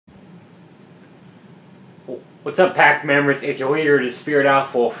What's up, pack members? It's your leader, the Spirit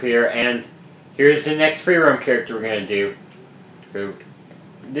Elf Wolf here, and here's the next free roam character we're gonna do. So,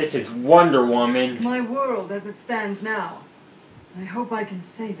 this is Wonder Woman. My world as it stands now. I hope I can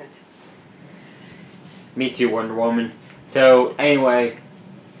save it. Me too, Wonder Woman. So, anyway,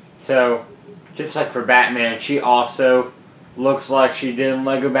 just like for Batman, she also looks like she did in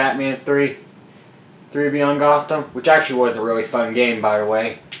LEGO Batman 3 Beyond Gotham, which actually was a really fun game, by the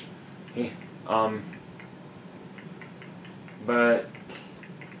way. But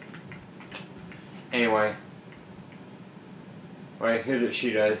anyway, here's what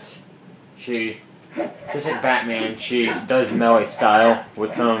she does. She, just like Batman, she does melee style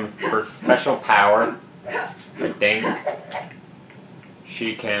with some her special power. I think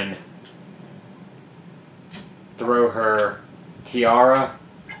she can throw her tiara,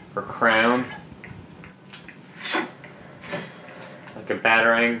 her crown, like a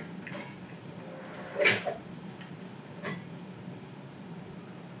batarang.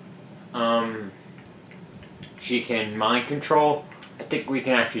 She can mind control. I think we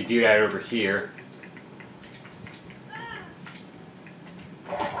can actually do that over here.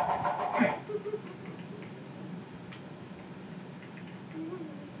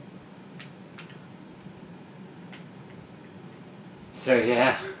 So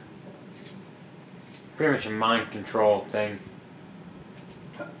yeah, pretty much a mind control thing.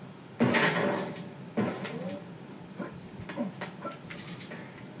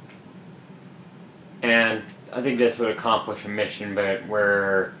 And I think this would accomplish a mission, but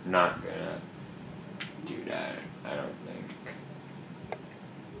we're not gonna do that, I don't think.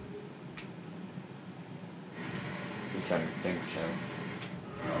 At least I don't think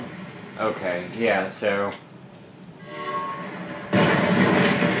so. Okay, yeah, so...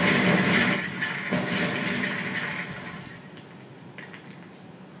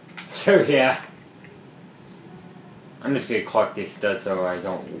 So yeah, I'm just gonna collect these studs so I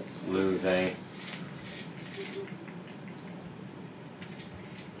don't lose any.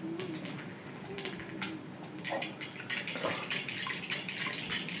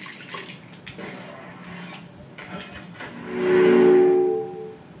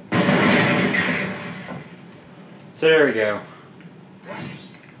 So there we go.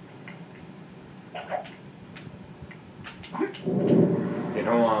 You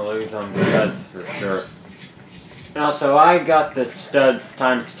don't want to lose on the studs for sure. And also, I got the studs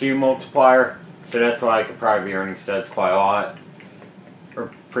 ×2 multiplier, so that's why I could probably be earning studs quite a lot.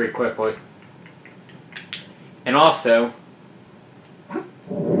 Or pretty quickly. And also,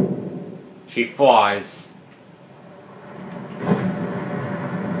 she flies.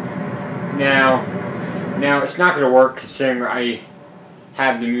 Now it's not going to work considering I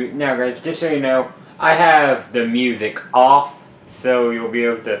have the now guys, just so you know, I have the music off, so you'll be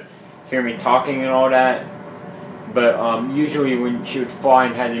able to hear me talking and all that. But usually when she would fly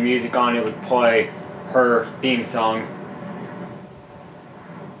and had the music on, it would play her theme song.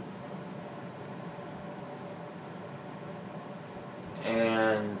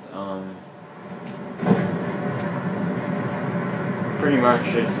 And pretty much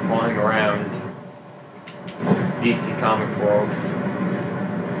just flying around DC Comics world.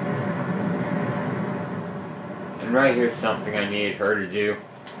 And right here's something I needed her to do.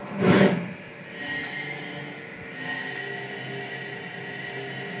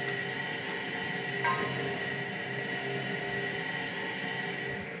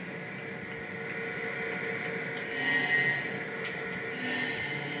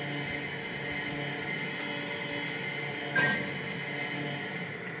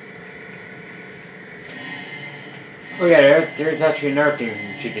 Oh yeah, there's actually another thing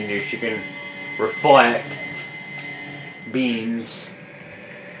she can do. She can reflect beams.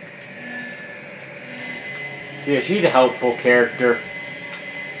 So yeah, she's a helpful character,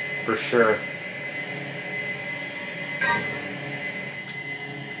 for sure.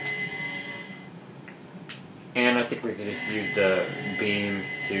 And I think we could just use the beam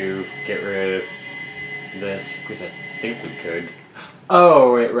to get rid of this, because I think we could.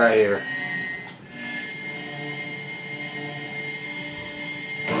 Oh, wait, right here.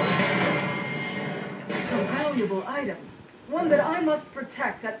 Valuable item. One that I must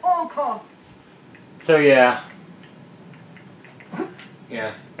protect at all costs. So yeah.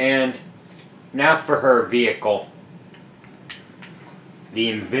 Yeah, and now for her vehicle. The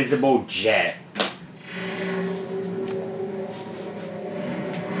invisible jet.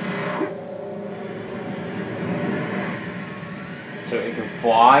 So it can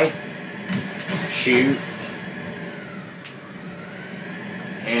fly, shoot,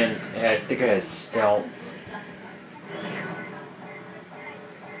 and I think it has stealth.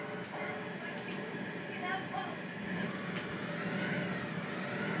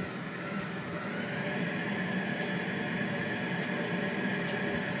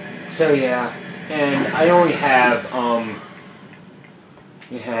 So yeah, and I only have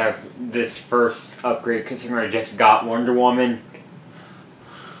you have this first upgrade considering I just got Wonder Woman.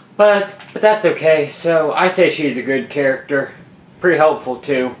 But that's okay. So I say she's a good character, pretty helpful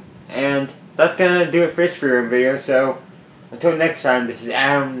too, and that's gonna do it for this video. So until next time, this is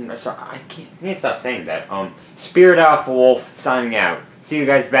Adam. Sorry, I can't stop saying that. Spirit Alpha Wolf signing out. See you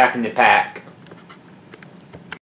guys back in the pack.